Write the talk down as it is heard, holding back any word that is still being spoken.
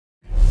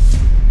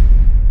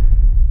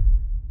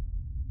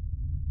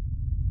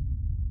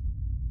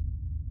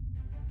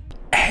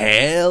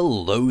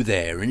Hello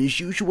there, and as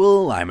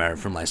usual, I'm Aaron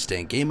from Let's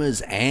Stay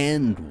Gamers,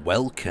 and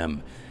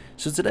welcome.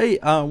 So today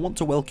I want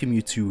to welcome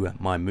you to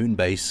my moon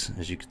base,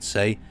 as you could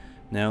say.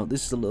 Now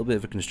this is a little bit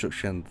of a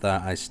construction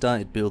that I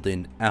started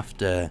building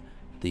after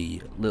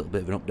the little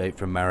bit of an update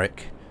from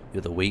Marek the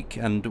other week,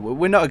 and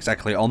we're not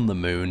exactly on the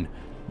moon,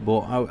 but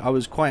I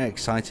was quite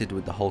excited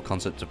with the whole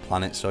concept of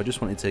planets, so I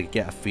just wanted to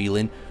get a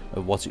feeling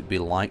of what it would be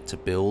like to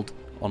build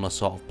on a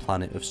sort of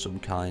planet of some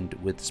kind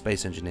with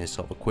Space Engineers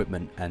sort of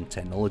equipment and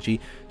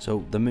technology.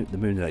 So the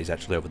moon is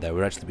actually over there.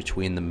 We're actually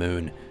between the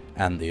moon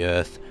and the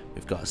Earth.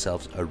 We've got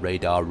ourselves a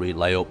radar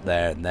relay up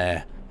there and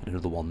there, and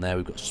another one there.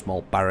 We've got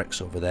small barracks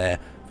over there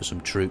for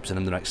some troops, and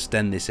I'm going to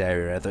extend this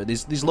area.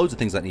 There's loads of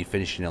things that need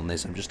finishing on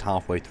this. I'm just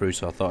halfway through,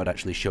 so I thought I'd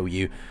actually show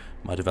you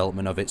my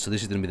development of it. So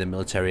this is going to be the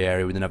military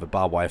area. We then have a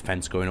barbed wire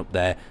fence going up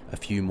there, a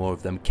few more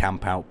of them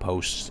camp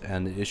outposts,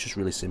 and it's just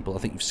really simple. I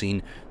think you've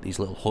seen these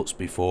little huts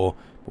before,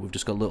 but we've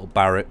just got little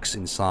barracks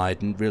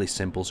inside, and really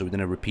simple. So we're going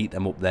to repeat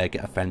them up there,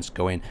 get a fence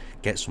going,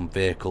 get some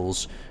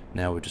vehicles.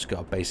 Now we've just got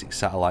a basic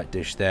satellite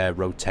dish there,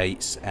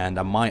 rotates, and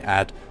I might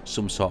add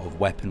some sort of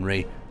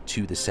weaponry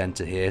to the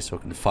center here so I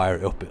can fire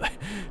it up. It'd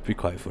be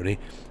quite funny.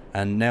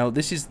 And now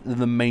this is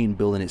the main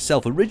building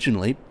itself.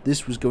 Originally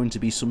this was going to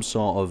be some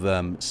sort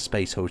of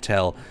space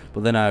hotel,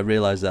 but then I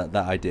realized that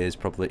that idea is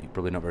probably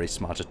not very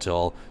smart at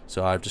all,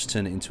 so I've just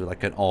turned it into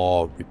like an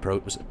ore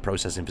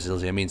processing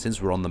facility. I mean,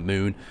 since we're on the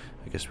moon,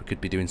 I guess we could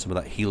be doing some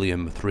of that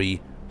helium-3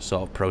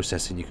 sort of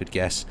processing, you could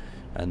guess.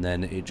 And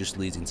then it just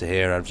leads into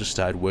here. I've just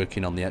started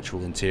working on the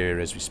actual interior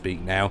as we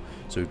speak now.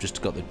 So we've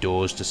just got the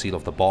doors to seal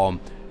off the bottom,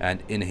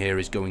 and in here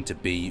is going to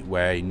be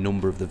where a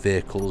number of the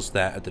vehicles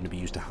that are going to be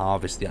used to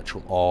harvest the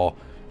actual ore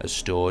are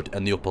stored,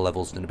 and the upper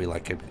level is going to be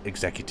like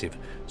executive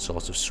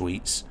sort of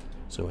suites.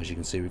 So as you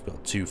can see, we've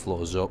got 2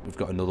 floors up. We've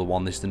got another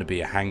one. This is going to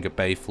be a hangar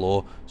bay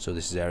floor. So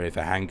this is area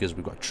for hangars.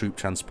 We've got troop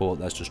transport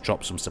that's just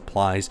dropped some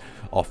supplies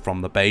off from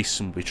the base,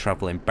 and we'll be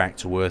travelling back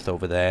to Earth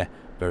over there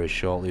very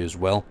shortly as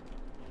well.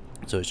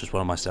 So it's just one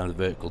of my standard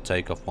vertical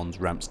takeoff ones,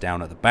 ramps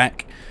down at the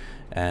back,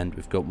 and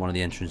we've got one of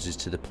the entrances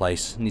to the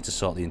place. Need to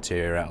sort the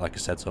interior out, like I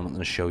said, so I'm not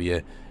going to show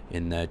you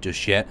in there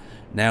just yet.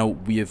 Now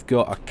we have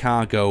got a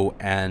cargo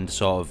and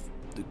sort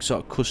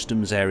of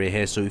customs area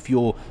here. So if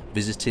you're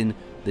visiting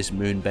this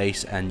moon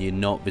base and you're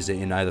not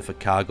visiting either for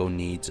cargo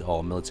needs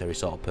or military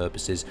sort of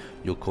purposes,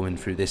 you'll come in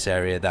through this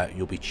area that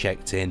you'll be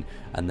checked in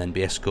and then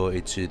be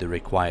escorted to the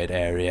required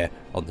area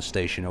on the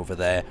station over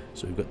there.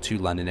 So we've got 2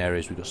 landing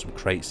areas, we've got some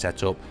crates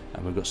set up,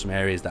 and we've got some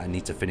areas that I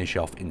need to finish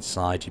off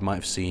inside. You might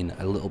have seen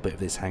a little bit of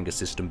this hangar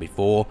system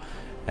before,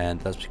 and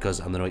that's because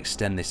I'm going to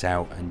extend this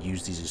out and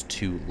use these as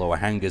 2 lower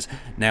hangars.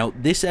 Now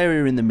this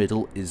area in the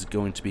middle is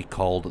going to be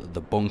called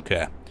the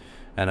bunker,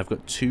 and I've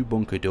got 2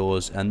 bunker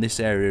doors, and this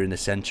area in the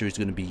center is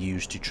going to be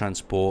used to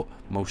transport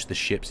most of the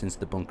ships into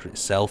the bunker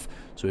itself.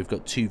 So we've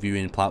got 2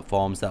 viewing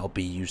platforms that will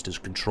be used as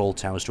control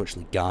towers to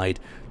actually guide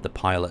the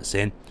pilots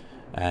in.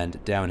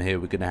 And down here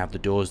we're going to have the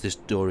doors. This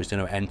door is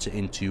going to enter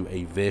into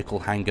a vehicle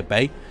hangar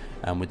bay,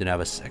 and we're going to have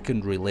a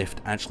secondary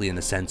lift actually in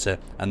the center,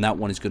 and that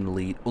one is going to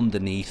lead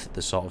underneath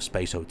the sort of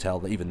space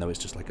hotel, even though it's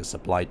just like a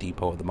supply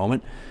depot at the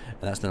moment.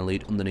 And that's going to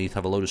lead underneath,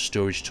 have a load of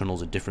storage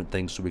tunnels and different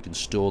things so we can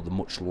store the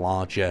much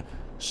larger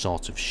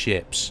sort of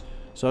ships.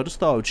 So I just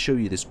thought I would show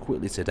you this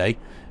quickly today,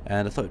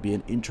 and I thought it'd be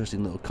an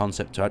interesting little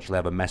concept to actually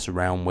have a mess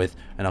around with,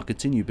 and I'll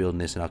continue building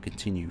this and I'll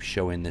continue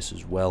showing this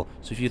as well.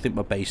 So if you think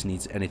my base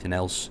needs anything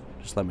else,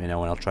 just let me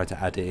know and I'll try to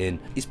add it in.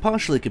 It's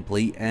partially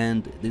complete,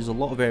 and there's a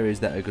lot of areas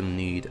that are going to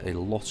need a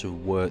lot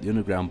of work. The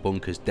underground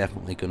bunker is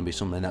definitely going to be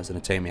something that's going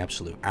to take me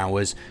absolute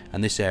hours,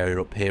 and this area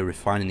up here,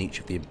 refining each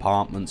of the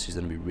compartments, is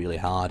going to be really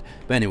hard.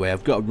 But anyway,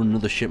 I've got to run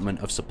another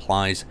shipment of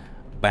supplies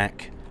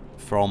back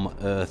from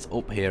Earth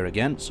up here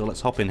again, so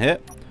let's hop in here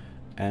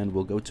and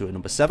we'll go to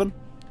number 7,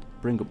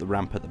 bring up the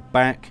ramp at the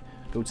back,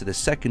 go to the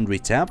secondary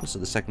tab. So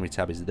the secondary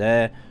tab is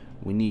there.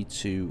 We need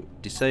to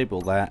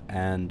disable that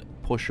and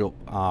push up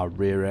our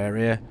rear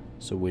area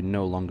so we're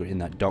no longer in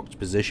that docked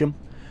position.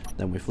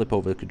 Then we flip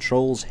over the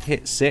controls,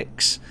 hit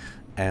 6,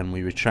 and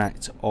we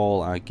retract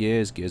all our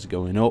gears. Gears are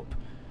going up.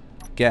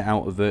 Get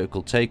out of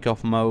vertical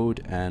takeoff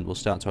mode, and we'll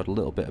start to add a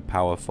little bit of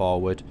power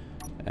forward,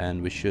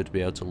 and we should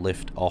be able to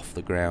lift off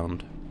the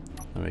ground.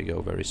 There we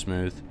go, very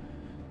smooth.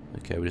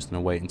 Okay, we're just going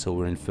to wait until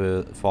we're in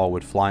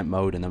forward flight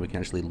mode, and then we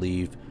can actually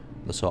leave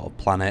the sort of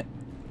planet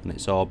in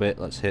its orbit.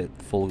 Let's hit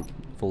full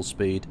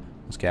speed.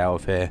 Let's get out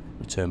of here,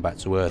 return back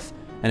to Earth.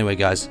 Anyway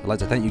guys, I'd like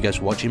to thank you guys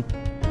for watching,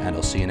 and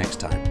I'll see you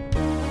next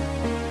time.